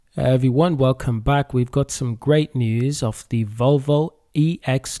Everyone, welcome back. We've got some great news of the Volvo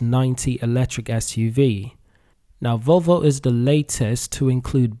EX90 electric SUV. Now, Volvo is the latest to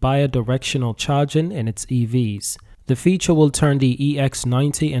include bidirectional charging in its EVs. The feature will turn the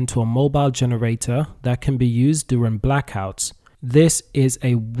EX90 into a mobile generator that can be used during blackouts. This is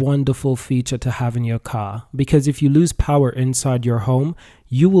a wonderful feature to have in your car because if you lose power inside your home,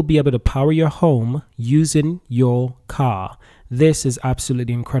 you will be able to power your home using your car. This is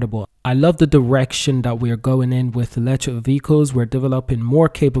absolutely incredible. I love the direction that we're going in with electric vehicles. We're developing more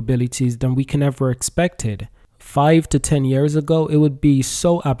capabilities than we can ever expected. 5 to 10 years ago, it would be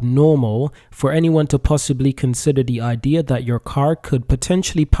so abnormal for anyone to possibly consider the idea that your car could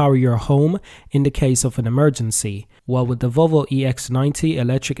potentially power your home in the case of an emergency. Well, with the Volvo EX90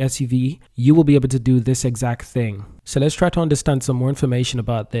 electric SUV, you will be able to do this exact thing. So let's try to understand some more information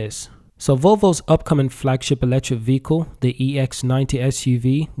about this. So Volvo's upcoming flagship electric vehicle, the EX90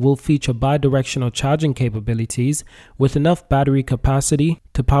 SUV, will feature bidirectional charging capabilities with enough battery capacity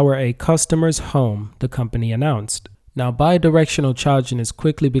to power a customer's home, the company announced. Now, bidirectional charging is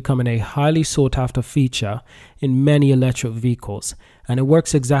quickly becoming a highly sought after feature in many electric vehicles, and it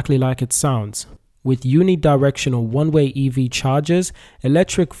works exactly like it sounds. With unidirectional one-way EV chargers,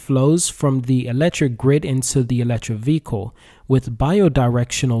 electric flows from the electric grid into the electric vehicle. With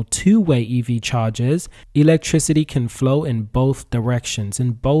bidirectional two-way EV chargers, electricity can flow in both directions,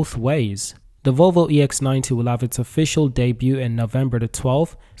 in both ways. The Volvo EX90 will have its official debut in November the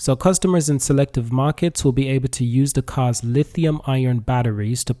 12th, so customers in selective markets will be able to use the car's lithium-ion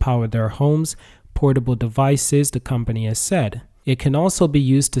batteries to power their homes, portable devices, the company has said. It can also be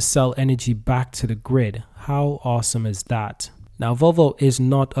used to sell energy back to the grid. How awesome is that? Now, Volvo is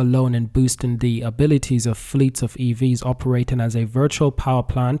not alone in boosting the abilities of fleets of EVs operating as a virtual power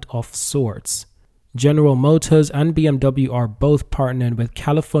plant of sorts. General Motors and BMW are both partnering with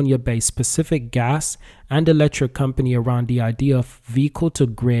California-based Pacific Gas and Electric Company around the idea of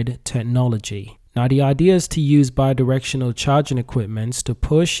vehicle-to-grid technology. Now, the idea is to use bidirectional charging equipments to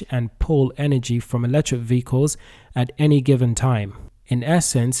push and pull energy from electric vehicles at any given time. In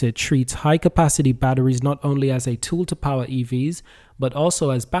essence, it treats high-capacity batteries not only as a tool to power EVs, but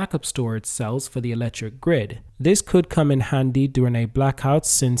also as backup storage cells for the electric grid. This could come in handy during a blackout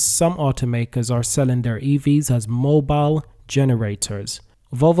since some automakers are selling their EVs as mobile generators.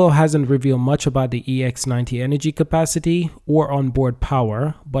 Volvo hasn't revealed much about the EX90 energy capacity or onboard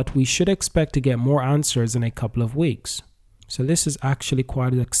power, but we should expect to get more answers in a couple of weeks. So this is actually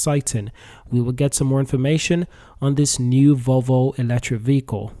quite exciting. We will get some more information on this new Volvo electric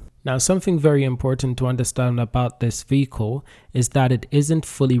vehicle. Now, something very important to understand about this vehicle is that it isn't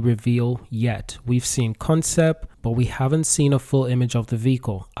fully revealed yet. We've seen concept, but we haven't seen a full image of the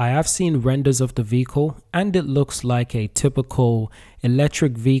vehicle. I have seen renders of the vehicle, and it looks like a typical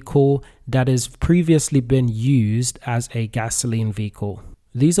electric vehicle that has previously been used as a gasoline vehicle.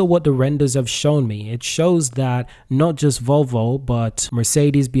 These are what the renders have shown me. It shows that not just Volvo, but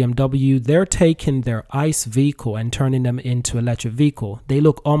Mercedes, BMW, they're taking their ICE vehicle and turning them into electric vehicle. They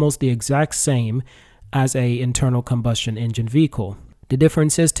look almost the exact same as a internal combustion engine vehicle. The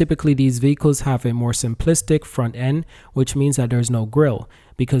difference is typically these vehicles have a more simplistic front end, which means that there's no grille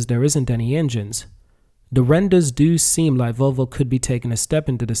because there isn't any engines. The renders do seem like Volvo could be taking a step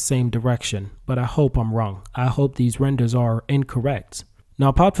into the same direction, but I hope I'm wrong. I hope these renders are incorrect. Now,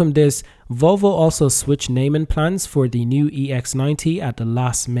 apart from this, Volvo also switched naming plans for the new EX90 at the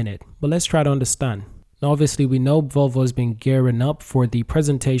last minute. But let's try to understand. Now, obviously, we know Volvo has been gearing up for the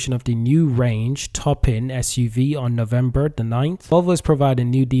presentation of the new range top-end SUV on November the 9th. Volvo is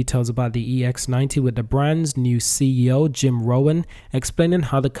providing new details about the EX90 with the brand's new CEO, Jim Rowan, explaining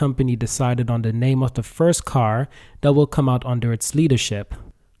how the company decided on the name of the first car that will come out under its leadership.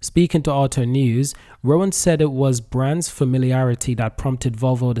 Speaking to Auto News, Rowan said it was brand's familiarity that prompted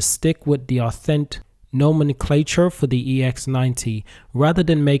Volvo to stick with the authentic nomenclature for the EX90 rather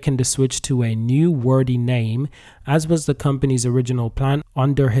than making the switch to a new wordy name, as was the company's original plan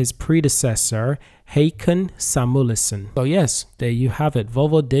under his predecessor, Håkan Samuelsson. So yes, there you have it.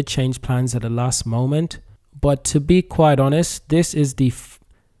 Volvo did change plans at the last moment, but to be quite honest,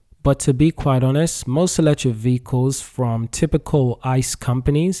 most electric vehicles from typical ICE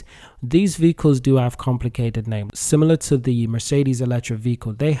companies, these vehicles do have complicated names. Similar to the Mercedes electric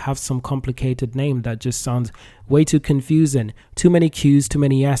vehicle, they have some complicated name that just sounds way too confusing. Too many Q's, too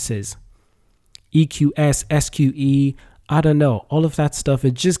many S's. EQS, SQE, I don't know, all of that stuff,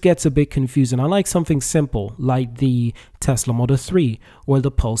 it just gets a bit confusing. I like something simple like the Tesla Model 3 or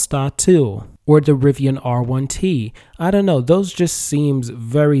the Polestar 2 or the Rivian R1T. I don't know, those just seems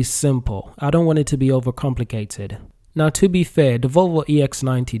very simple. I don't want it to be overcomplicated. Now, to be fair, the Volvo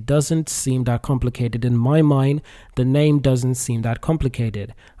EX90 doesn't seem that complicated. In my mind, the name doesn't seem that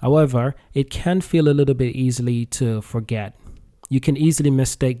complicated. However, it can feel a little bit easily to forget. You can easily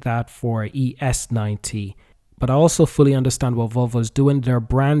mistake that for ES90. But I also fully understand what Volvo is doing. Their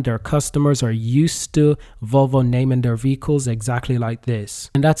brand, their customers are used to Volvo naming their vehicles exactly like this.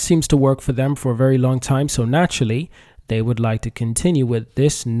 And that seems to work for them for a very long time. So naturally, they would like to continue with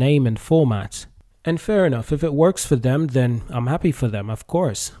this name and format. And fair enough, if it works for them, then I'm happy for them, of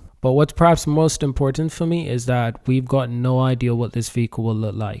course. But what's perhaps most important for me is that we've got no idea what this vehicle will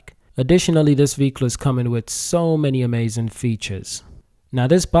look like. Additionally, this vehicle is coming with so many amazing features. Now,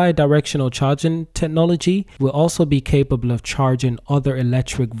 this bi-directional charging technology will also be capable of charging other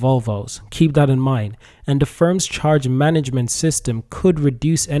electric Volvos. Keep that in mind. And the firm's charge management system could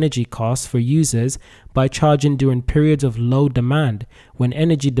reduce energy costs for users by charging during periods of low demand. When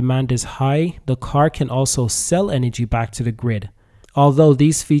energy demand is high, the car can also sell energy back to the grid. Although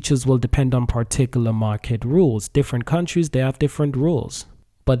these features will depend on particular market rules. Different countries, they have different rules.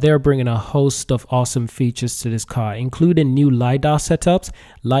 But they're bringing a host of awesome features to this car, including new LiDAR setups,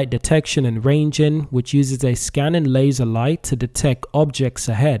 light detection and ranging, which uses a scanning laser light to detect objects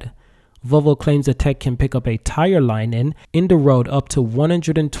ahead. Volvo claims the tech can pick up a tire line in the road up to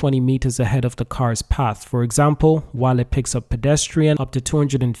 120 meters ahead of the car's path. For example, while it picks up pedestrian up to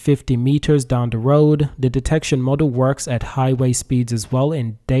 250 meters down the road, the detection model works at highway speeds as well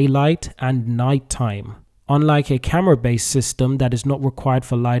in daylight and nighttime. Unlike a camera-based system that is not required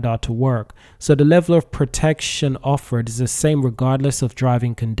for LiDAR to work, so the level of protection offered is the same regardless of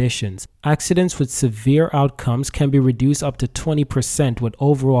driving conditions. Accidents with severe outcomes can be reduced up to 20%, with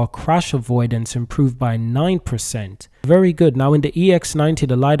overall crash avoidance improved by 9%. Very good. Now in the EX90,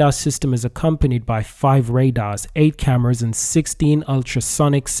 the LiDAR system is accompanied by 5 radars, 8 cameras and 16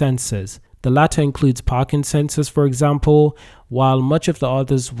 ultrasonic sensors. The latter includes parking sensors, for example, while much of the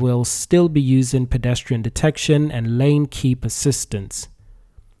others will still be using pedestrian detection and lane keep assistance.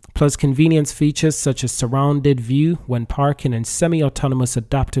 Plus convenience features such as surrounded view when parking and semi-autonomous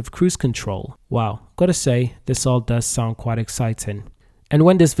adaptive cruise control. Wow, gotta say, this all does sound quite exciting. And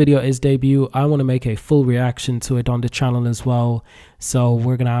when this video is debut, I want to make a full reaction to it on the channel as well. So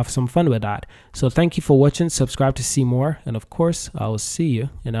we're going to have some fun with that. So thank you for watching. Subscribe to see more. And of course, I will see you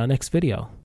in our next video.